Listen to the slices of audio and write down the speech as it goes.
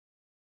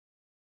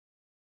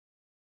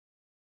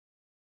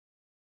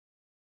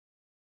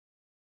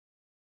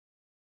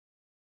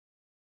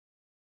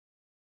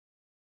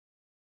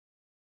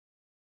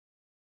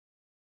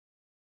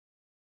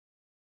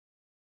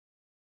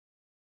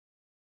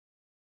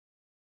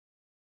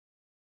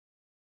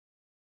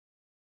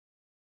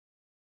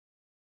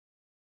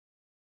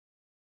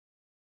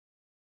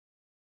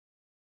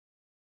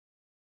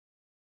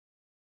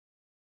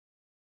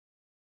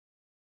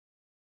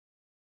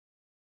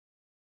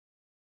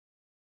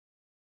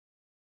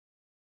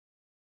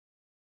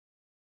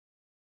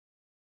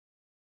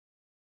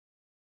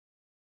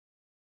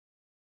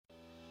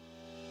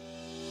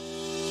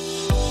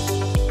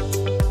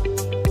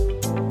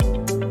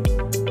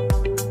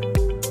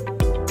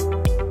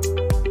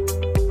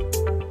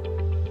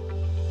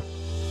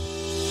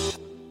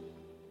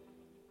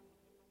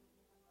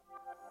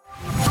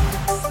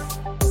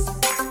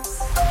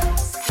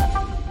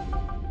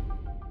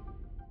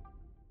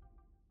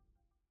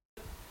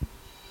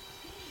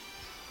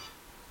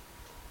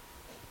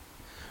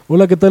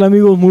Hola, ¿qué tal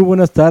amigos? Muy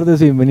buenas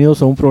tardes y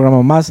bienvenidos a un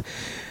programa más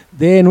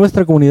de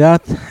Nuestra Comunidad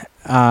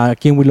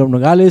aquí en Liga La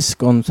Nogales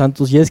con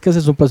Santos Yescas.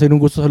 Es un placer y un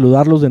gusto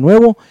saludarlos de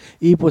nuevo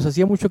y pues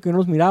hacía mucho que no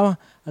los miraba,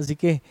 así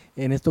que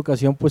en esta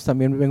ocasión pues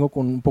también vengo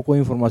con un poco de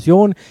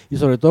información y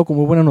sobre todo con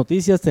muy buenas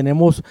noticias.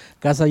 Tenemos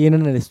casa llena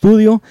en el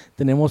estudio,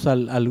 tenemos a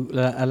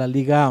la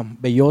Liga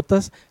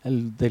Bellotas,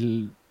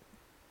 de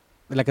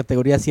la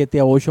categoría 7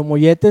 a 8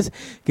 molletes,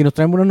 que nos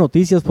traen buenas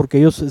noticias porque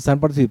ellos están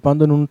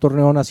participando en un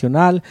torneo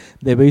nacional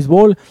de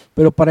béisbol,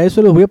 pero para eso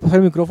les voy a pasar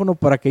el micrófono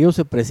para que ellos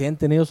se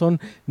presenten. Ellos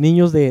son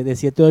niños de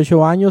 7 a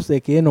 8 años de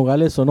aquí de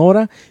Nogales,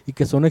 Sonora, y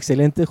que son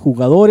excelentes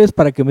jugadores.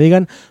 Para que me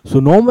digan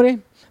su nombre,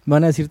 me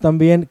van a decir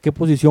también qué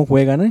posición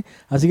juegan, ¿eh?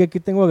 Así que aquí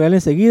tengo a Gael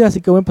enseguida,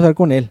 así que voy a empezar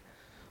con él.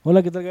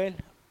 Hola, ¿qué tal, Gael?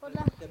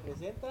 Hola. ¿Te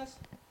presentas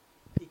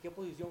y qué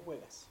posición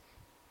juegas?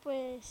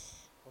 Pues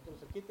Otro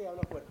cerquita y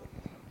habla fuerte.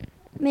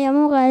 me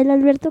llamo Gael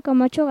Alberto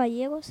Camacho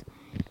Gallegos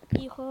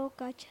y juego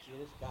catcher.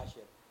 Eres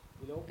catcher.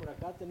 Y luego por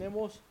acá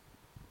tenemos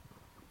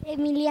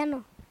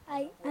Emiliano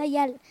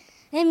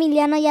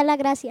Ayala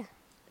Gracia.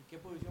 ¿en qué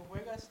posición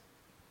juegas?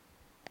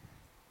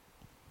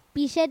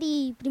 Pitcher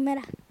y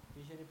primera.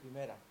 Pitcher y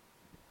primera.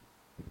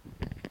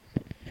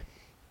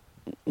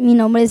 Mi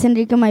nombre es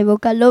Enrique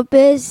Maiboca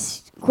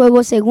López,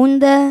 juego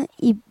segunda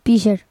y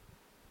pitcher.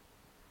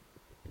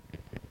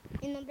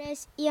 Mi nombre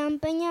es Ian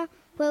Peña,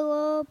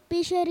 juego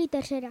pitcher y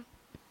tercera.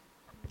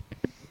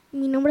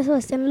 Mi nombre es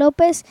Sebastián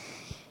López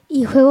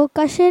y juego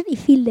catcher y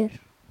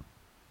fielder.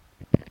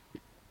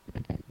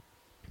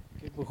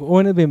 Pues,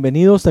 jóvenes,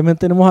 bienvenidos. También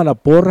tenemos a la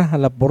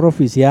porra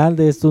oficial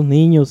de estos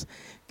niños,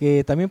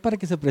 que también para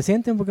que se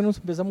presenten, porque nos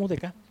empezamos de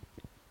acá.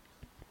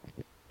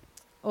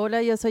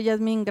 Hola, yo soy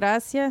Yasmín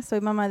Gracia,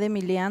 soy mamá de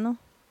Emiliano.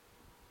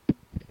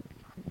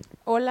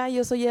 Hola,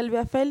 yo soy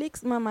Elvia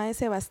Félix, mamá de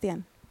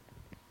Sebastián.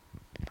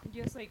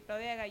 Yo soy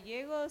Claudia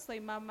Gallego, soy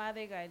mamá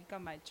de Gael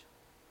Camacho.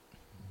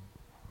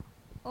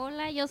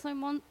 Hola, yo soy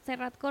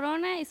Montserrat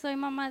Corona y soy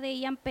mamá de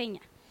Ian Peña.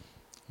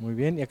 Muy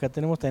bien, y acá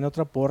tenemos también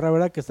otra porra,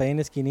 ¿verdad? Que está ahí en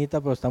la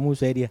esquinita, pero está muy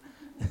seria.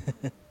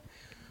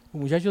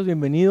 Muchachos,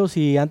 bienvenidos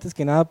y antes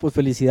que nada, pues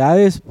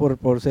felicidades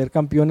por ser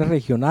campeones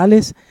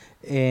regionales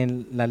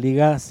en la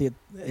Liga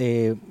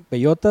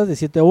Bellotas de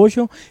 7 a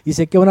 8, y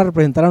sé que van a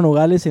representar a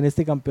Nogales en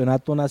este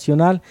campeonato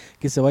nacional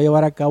que se va a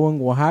llevar a cabo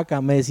en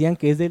Oaxaca. Me decían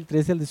que es del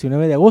 13 al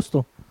 19 de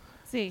agosto.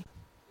 Sí,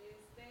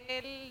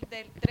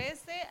 del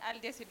 13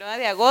 al 19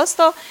 de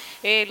agosto,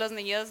 los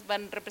niños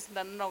van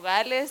representando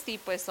Nogales y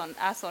pues son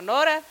a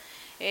Sonora.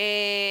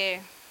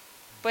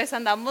 Pues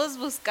andamos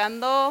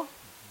buscando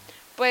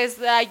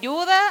pues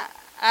ayuda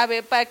a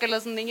ver para que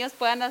los niños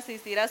puedan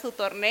asistir a su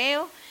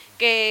torneo,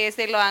 que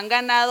se lo han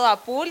ganado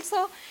a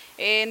pulso.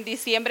 En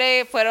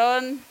diciembre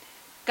fueron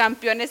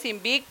campeones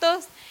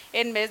invictos,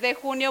 en mes de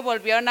junio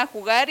volvieron a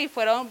jugar y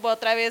fueron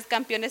otra vez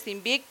campeones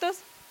invictos.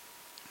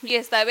 Y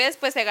esta vez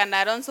pues se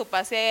ganaron su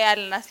pase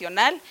al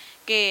nacional,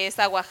 que es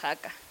a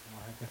Oaxaca.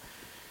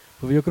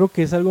 Pues yo creo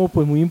que es algo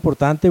pues muy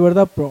importante,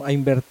 ¿verdad? A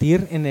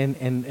invertir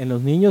en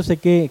los niños. Sé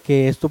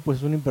que esto pues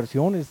es una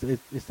inversión, es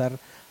estar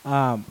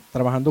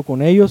trabajando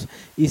con ellos,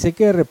 y sé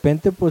que de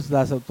repente pues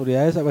las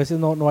autoridades a veces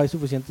no hay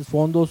suficientes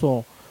fondos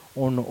o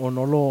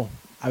no lo,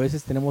 a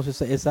veces tenemos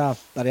esa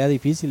tarea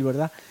difícil,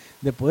 ¿verdad?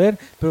 De poder,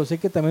 pero sé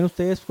que también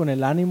ustedes con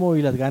el ánimo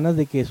y las ganas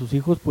de que sus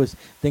hijos pues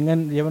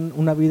llevan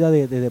una vida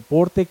de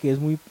deporte que es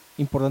muy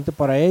importante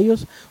para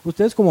ellos.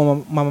 Ustedes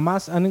como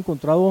mamás han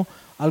encontrado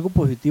algo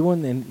positivo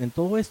en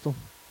todo esto.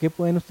 ¿Qué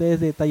pueden ustedes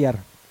detallar?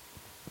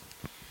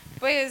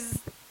 Pues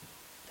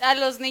a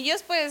los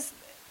niños pues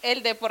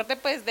el deporte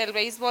pues del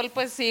béisbol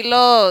pues sí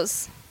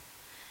los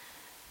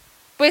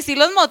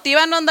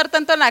motiva a no andar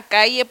tanto en la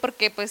calle,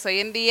 porque pues hoy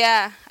en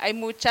día hay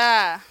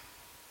mucha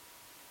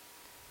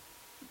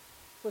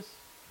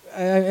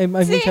Hay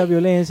mucha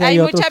villencia, hay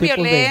otros mucha tipos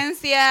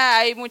violencia,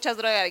 hay muchas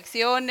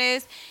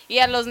drogadicciones, y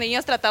a los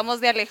niños tratamos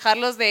de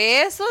alejarlos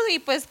de eso, y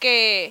pues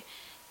que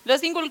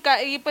los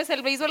inculca, y pues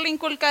el béisbol le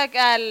inculca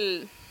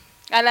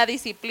a la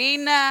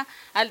disciplina,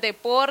 al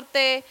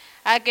deporte,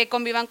 a que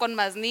convivan con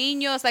más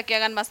niños, a que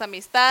hagan más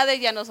amistades,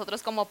 y a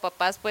nosotros como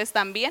papás pues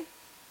también.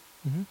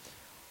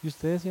 ¿Y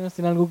ustedes, señores,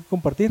 tienen algo que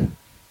compartir?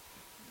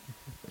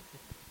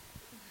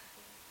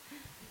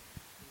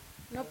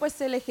 No,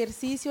 pues el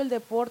ejercicio, el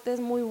deporte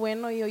es muy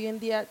bueno y hoy en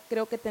día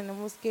creo que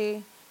tenemos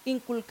que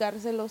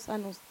inculcárselos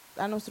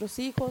a nuestros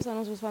hijos, a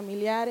nuestros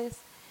familiares,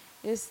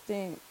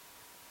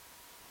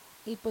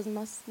 y pues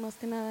más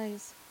que nada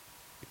eso.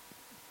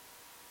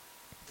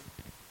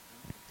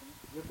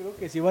 Yo creo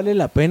que sí vale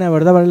la pena,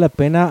 ¿verdad? Vale la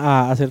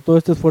pena hacer todo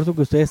este esfuerzo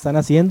que ustedes están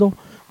haciendo,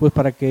 pues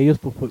para que ellos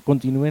pues,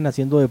 continúen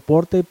haciendo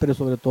deporte, pero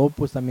sobre todo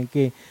pues también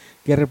que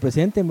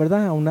representen,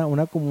 ¿verdad? A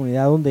una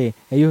comunidad donde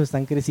ellos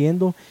están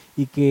creciendo,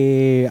 y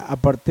que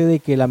aparte de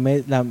que la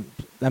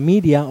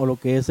media o lo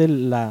que es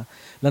la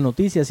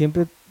noticia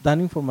siempre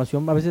dan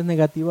información a veces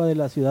negativa de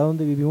la ciudad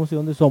donde vivimos y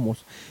donde somos.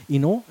 Y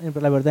no,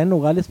 la verdad en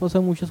Nogales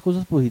pasan muchas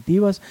cosas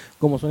positivas,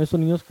 como son estos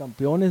niños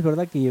campeones,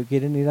 ¿verdad? Que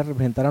quieren ir a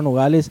representar a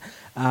Nogales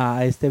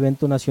a este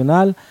evento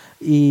nacional,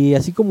 y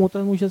así como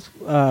otras muchas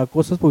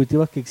cosas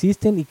positivas que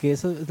existen, y que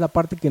esa es la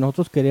parte que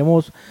nosotros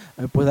queremos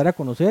pues dar a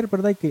conocer,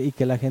 ¿verdad? Y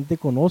que la gente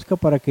conozca,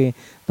 para que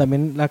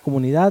también la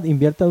comunidad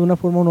invierta de una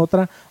forma u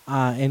otra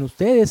en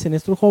ustedes, en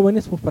estos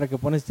jóvenes, pues para que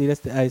puedan asistir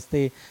a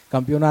este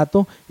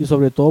campeonato, y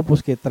sobre todo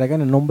pues que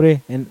traigan el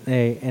nombre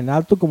en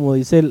alto, como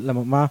dice la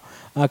mamá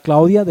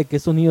Claudia, de que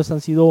estos niños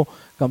han sido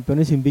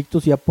campeones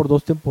invictos ya por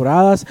 2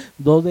 temporadas,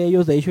 2 de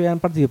ellos de hecho ya han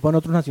participado en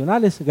otros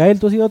nacionales. Gael,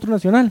 ¿tú has ido a otro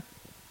nacional?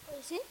 Pues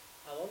sí.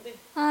 ¿A dónde?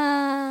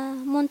 A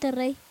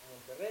Monterrey.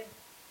 Monterrey.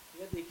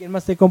 Fíjate, ¿y quién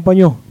más te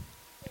acompañó?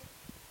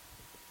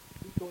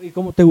 ¿Y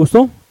cómo te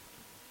gustó?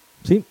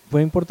 Sí,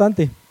 fue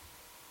importante.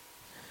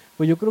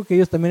 Pues yo creo que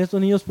ellos también, estos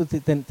niños, pues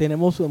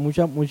tenemos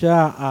mucha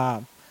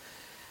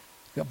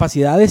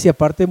capacidades, y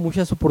aparte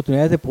muchas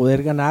oportunidades de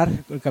poder ganar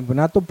el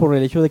campeonato por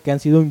el hecho de que han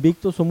sido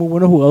invictos, son muy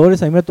buenos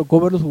jugadores. A mí me tocó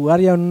verlos jugar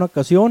ya en una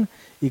ocasión,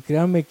 y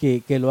créanme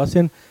que lo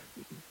hacen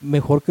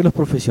mejor que los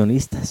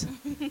profesionistas.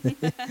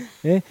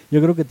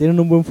 Yo creo que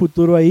tienen un buen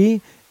futuro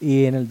ahí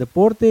y en el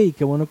deporte, y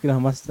qué bueno que las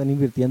mamás están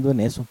invirtiendo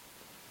en eso.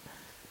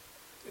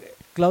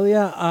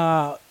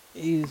 Claudia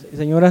y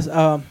señoras,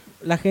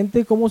 la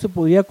gente, ¿cómo se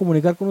podría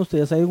comunicar con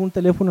ustedes? ¿Hay algún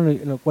teléfono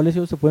en el cual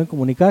ellos se pueden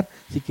comunicar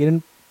si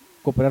quieren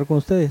cooperar con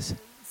ustedes?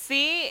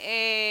 Sí,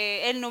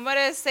 el número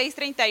es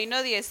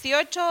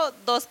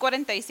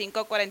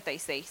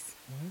 631-18-245-46.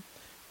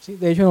 Sí,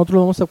 de hecho nosotros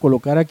lo vamos a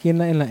colocar aquí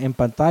en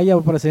pantalla,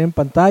 va a aparecer en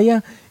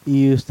pantalla,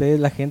 y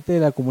ustedes, la gente de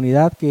la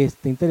comunidad que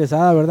esté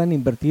interesada, ¿verdad?, en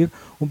invertir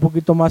un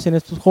poquito más en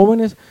estos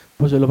jóvenes,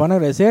 pues se los van a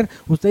agradecer.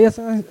 Ustedes ya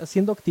están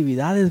haciendo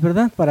actividades,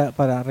 ¿verdad?,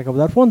 para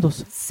recaudar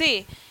fondos.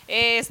 Sí,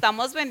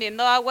 estamos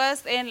vendiendo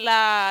aguas en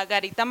la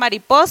Garita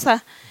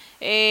Mariposa.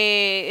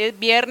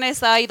 Viernes,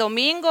 sábado y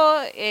domingo.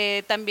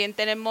 También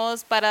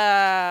tenemos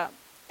para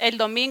el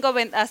domingo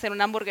hacer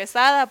una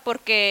hamburguesada,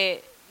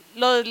 porque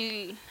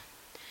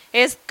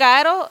es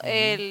caro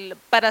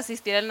para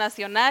asistir al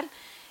nacional.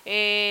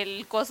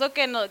 El costo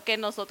que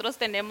nosotros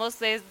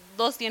tenemos es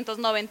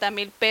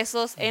 290,000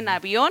 pesos en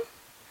avión,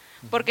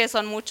 porque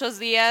son muchos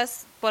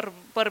días por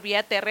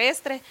vía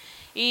terrestre,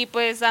 y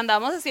pues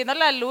andamos haciendo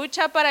la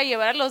lucha para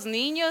llevar a los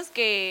niños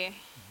que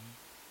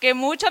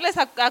mucho les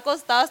ha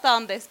costado hasta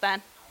donde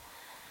están.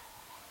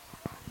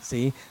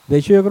 Sí, de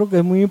hecho yo creo que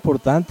es muy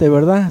importante,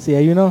 ¿verdad? Si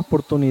hay una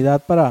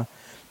oportunidad para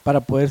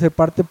poder ser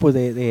parte pues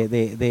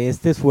de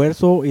este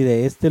esfuerzo y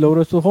de este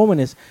logro de estos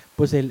jóvenes,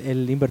 pues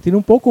el invertir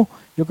un poco,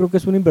 yo creo que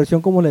es una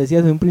inversión, como le decía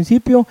desde un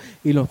principio,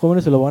 y los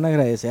jóvenes se lo van a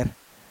agradecer.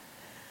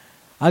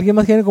 ¿Alguien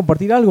más quiere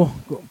compartir algo?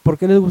 ¿Por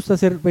qué les gusta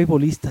ser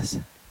beisbolistas?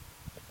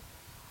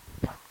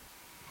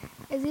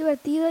 Es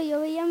divertido,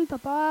 yo veía a mi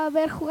papá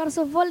ver jugar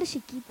softball de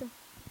chiquito.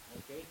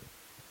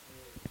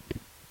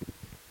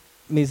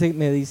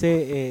 Me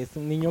dice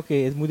un niño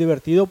que es muy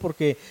divertido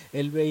porque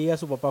él veía a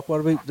su papá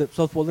jugar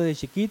softball desde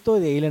chiquito,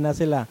 y de ahí le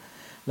nace la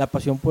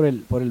pasión por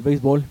el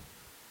béisbol.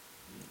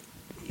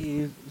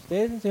 ¿Y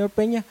usted, señor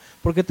Peña,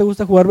 por qué te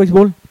gusta jugar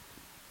béisbol?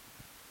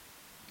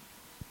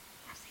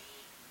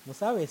 ¿No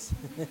sabes?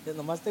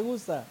 ¿Nomás te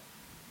gusta?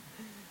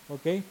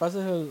 Ok,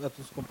 pasas a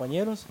tus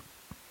compañeros.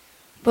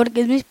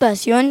 Porque es mi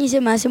pasión y se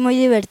me hace muy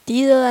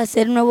divertido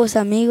hacer nuevos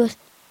amigos.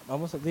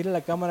 Vamos a decirle a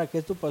la cámara que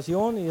es tu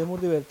pasión y es muy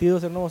divertido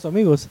hacer nuevos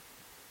amigos.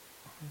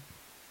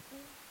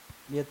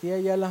 ¿Y a ti,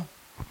 Ayala?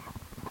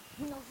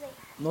 No sé.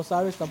 ¿No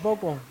sabes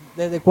tampoco?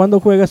 ¿Desde cuándo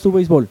juegas tu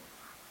béisbol?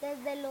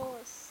 Desde los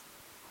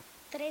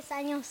 3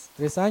 años.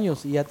 3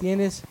 años, y ya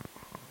tienes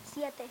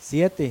 7.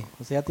 7,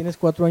 o sea, ya tienes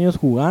 4 años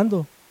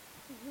jugando.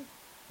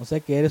 O sea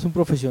que eres un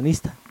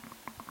profesionista.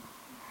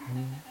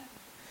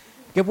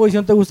 ¿Qué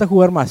posición te gusta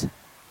jugar más?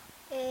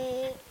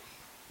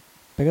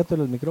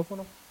 Pégatelo al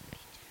micrófono.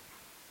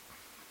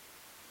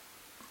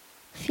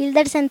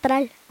 Fielder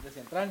central. De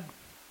central.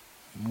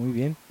 Muy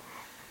bien.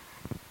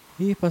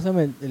 Y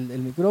pásame el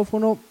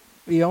micrófono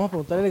y vamos a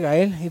preguntarle a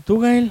Gael. ¿Y tú,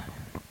 Gael?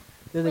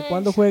 ¿Desde Pues,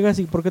 cuándo juegas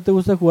y por qué te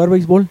gusta jugar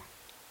béisbol?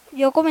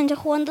 Yo comencé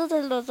jugando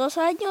desde los 2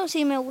 años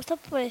y me gusta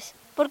pues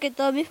porque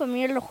toda mi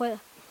familia lo juega.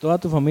 Toda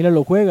tu familia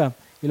lo juega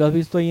y lo has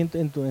visto ahí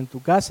en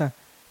tu casa,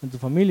 en tu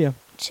familia.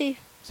 Sí.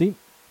 ¿Sí?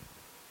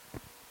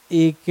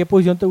 ¿Y qué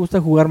posición te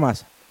gusta jugar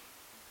más?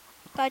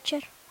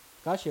 Catcher.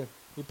 Catcher.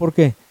 ¿Y por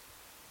qué?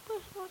 Pues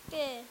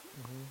porque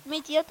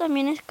mi tío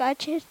también es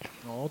catcher.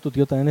 No, tu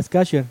tío también es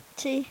catcher.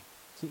 Sí.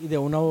 Sí, y de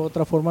una u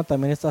otra forma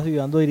también estás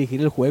ayudando a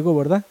dirigir el juego,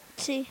 ¿verdad?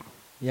 Sí.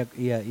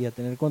 Y a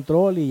tener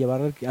control y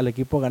llevar al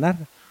equipo a ganar.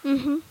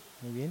 Ujú.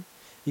 Muy bien.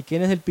 ¿Y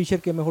quién es el pitcher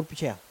que mejor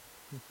pichea?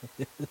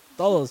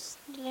 Todos.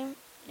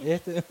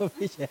 Este mejor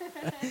pichea.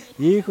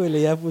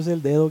 Híjole, ya puse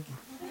el dedo aquí.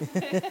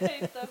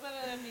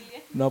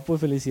 No,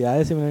 pues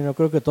felicidades, Emiliano. Yo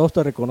creo que todos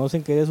te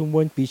reconocen que eres un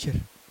buen pitcher.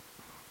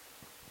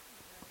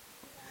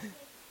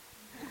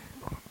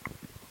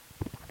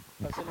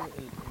 Pásale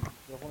el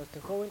micrófono a este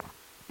joven.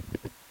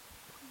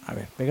 A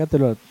ver,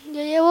 pégatelo.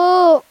 Yo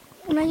llevo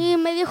 1 año y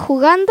medio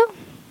jugando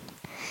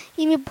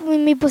Y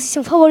mi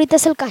posición favorita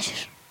es el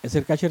catcher. ¿Es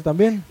el catcher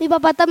también? Mi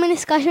papá también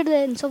es catcher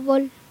de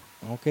softball.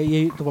 Ok,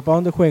 ¿y tu papá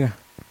dónde juega?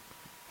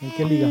 ¿En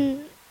qué liga?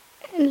 En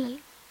el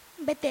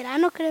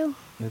veterano, creo.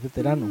 ¿Es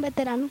veterano?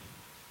 Veterano.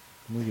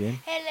 Muy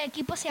bien. El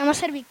equipo se llama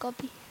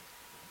Servicopi.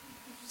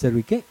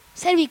 ¿Servi qué?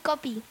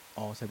 Servicopi.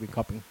 Oh,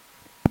 Servicoping.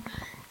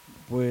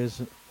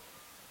 Pues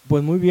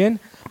muy bien.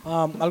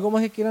 ¿Algo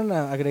más que quieran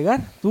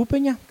agregar? ¿Tú,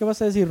 Peña? ¿Qué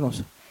vas a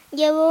decirnos?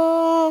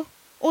 Llevo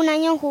un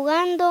año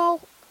jugando,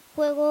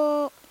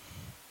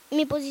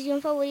 mi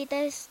posición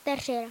favorita es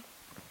tercera.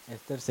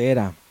 Es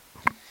tercera.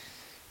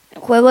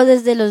 Juego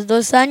desde los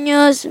 2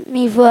 años.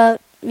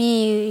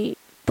 Mi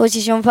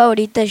posición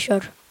favorita es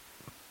short.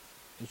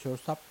 El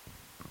shortstop.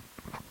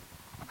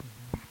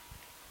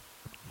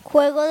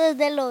 Juego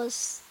desde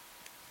los...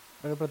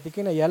 Pero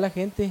platiquen allá a la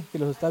gente que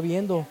los está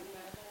viendo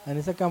en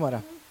esa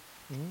cámara.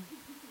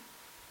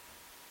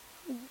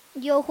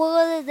 Yo juego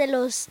desde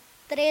los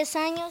 3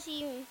 años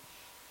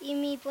y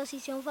mi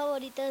posición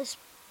favorita es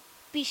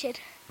pitcher.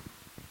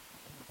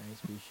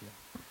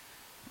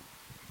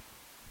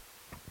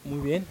 Muy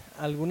bien.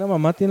 ¿Alguna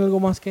mamá tiene algo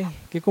más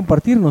que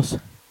compartirnos?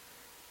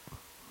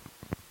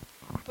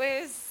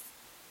 Pues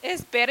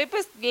espero y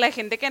pues la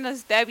gente que nos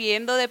está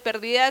viendo de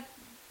perdida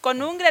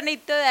con un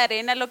granito de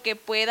arena lo que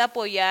pueda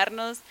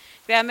apoyarnos,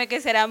 créanme que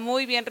será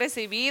muy bien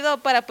recibido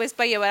para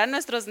llevar a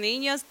nuestros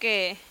niños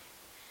que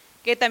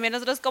también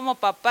nosotros como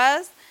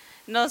papás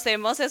nos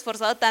hemos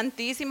esforzado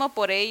tantísimo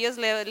por ellos,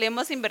 le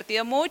hemos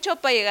invertido mucho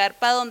para llegar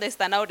para donde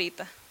están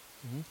ahorita.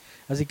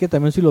 Así que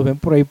también si los ven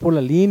por ahí por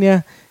la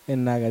línea,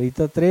 en la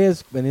garita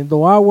 3,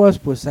 vendiendo aguas,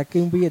 pues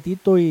saque un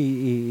billetito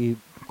y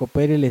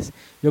coopéreles.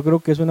 Yo creo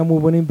que es una muy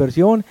buena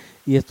inversión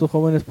y estos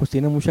jóvenes pues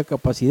tienen mucha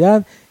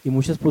capacidad y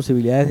muchas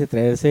posibilidades de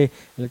traerse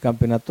el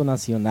campeonato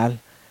nacional.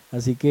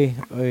 Así que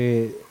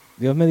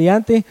Dios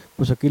mediante,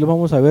 pues aquí los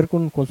vamos a ver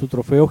con su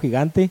trofeo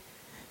gigante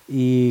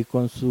y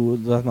con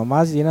las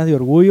mamás llenas de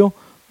orgullo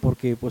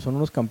porque pues son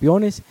unos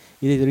campeones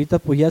y desde ahorita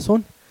pues ya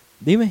son.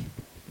 Dime.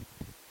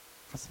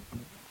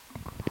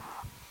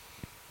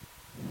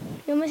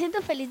 Yo me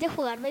siento feliz de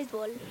jugar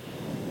béisbol.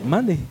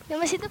 Mande. Yo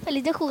me siento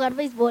feliz de jugar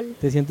béisbol.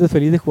 ¿Te sientes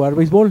feliz de jugar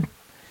béisbol?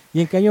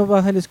 ¿Y en qué año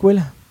vas a la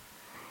escuela?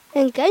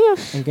 ¿En qué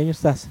años? ¿En qué año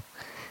estás?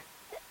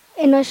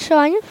 ¿En 8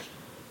 años?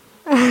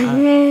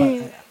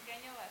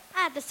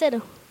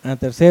 Tercero.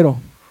 Tercero.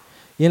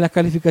 ¿Y en las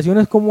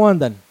calificaciones cómo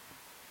andan?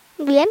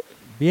 ¿Bien?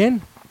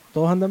 Bien,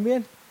 todos andan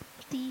bien.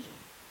 Sí.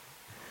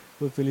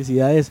 Pues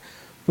felicidades.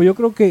 Pues yo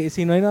creo que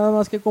si no hay nada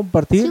más que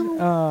compartir, Sí.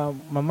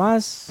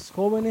 mamás,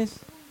 jóvenes,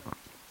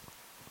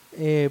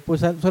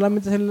 pues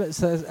solamente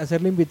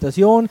hacer la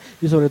invitación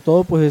y sobre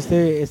todo pues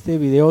este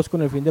video es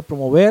con el fin de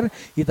promover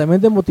y también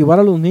de motivar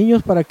a los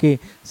niños para que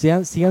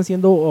sigan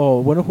siendo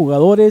buenos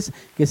jugadores,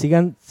 que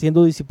sigan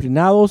siendo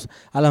disciplinados,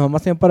 a las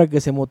mamás también para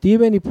que se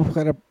motiven y pues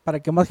para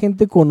que más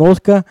gente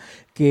conozca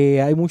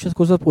que hay muchas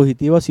cosas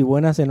positivas y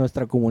buenas en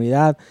nuestra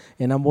comunidad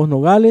en ambos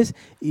nogales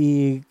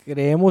y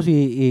creemos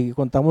y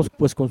contamos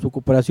pues con su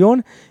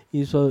cooperación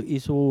y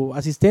su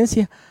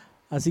asistencia.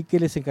 Así que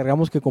les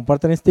encargamos que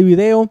compartan este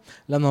video.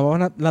 Las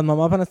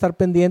mamás van a estar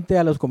pendientes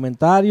a los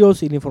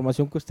comentarios y la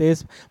información que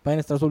ustedes vayan a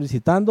estar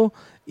solicitando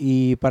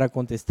y para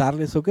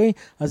contestarles, ¿ok?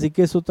 Así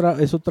que es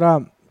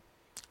otra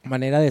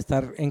manera de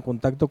estar en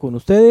contacto con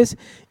ustedes.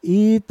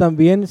 Y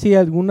también si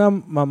alguna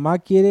mamá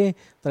quiere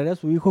traer a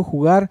su hijo a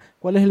jugar,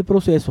 ¿cuál es el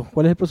proceso?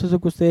 ¿Cuál es el proceso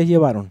que ustedes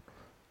llevaron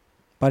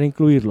para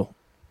incluirlo?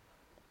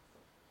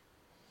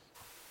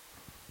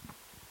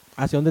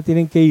 ¿Hacia dónde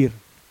tienen que ir?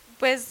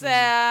 Pues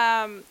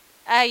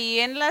ahí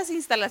en las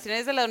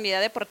instalaciones de la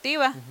unidad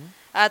deportiva,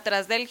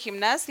 atrás del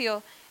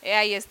gimnasio,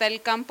 ahí está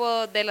el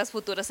campo de las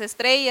futuras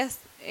estrellas.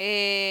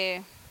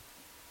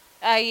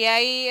 Ahí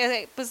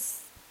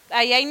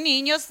hay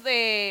niños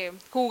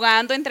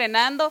jugando,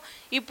 entrenando,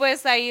 y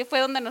pues ahí fue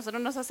donde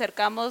nosotros nos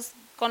acercamos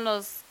con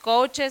los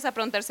coaches a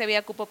preguntar si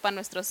había cupo para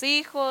nuestros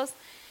hijos,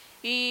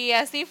 y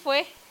así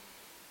fue.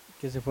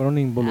 Que se fueron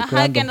involucrando.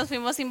 Ajá, que nos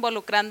fuimos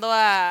involucrando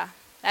a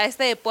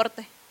este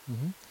deporte.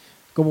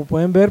 Como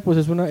pueden ver, pues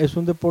es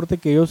un deporte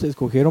que ellos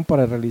escogieron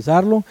para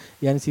realizarlo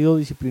y han sido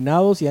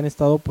disciplinados y han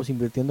estado pues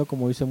invirtiendo,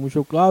 como dice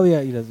mucho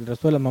Claudia y el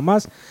resto de las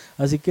mamás,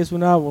 así que es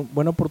una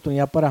buena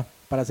oportunidad para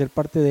ser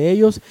parte de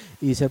ellos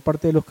y ser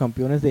parte de los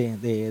campeones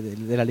de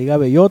la Liga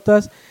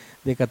Bellotas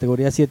de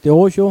categoría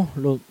 7-8,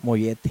 los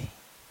Mollete.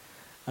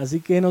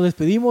 Así que nos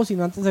despedimos y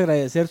no antes de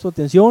agradecer su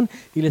atención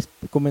y les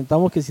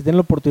comentamos que si tienen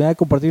la oportunidad de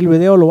compartir el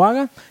video lo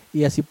hagan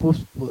y así pues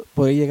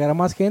poder llegar a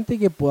más gente y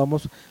que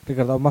podamos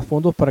recaudar más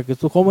fondos para que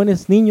estos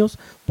jóvenes niños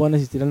puedan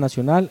asistir al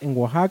Nacional en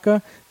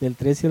Oaxaca del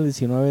 13 al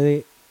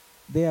 19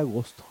 de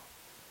agosto.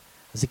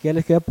 Así que ya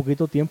les queda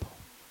poquito tiempo.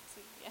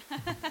 Sí,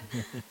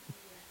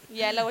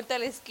 ya a la vuelta de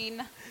la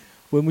esquina.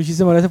 Pues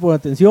muchísimas gracias por la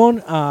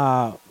atención,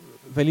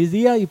 feliz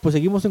día y pues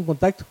seguimos en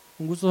contacto.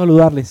 Un gusto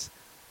saludarles.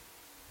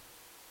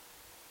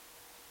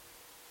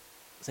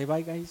 Say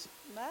bye, guys.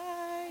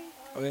 Bye.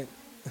 Okay.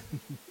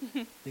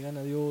 Digan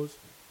adiós.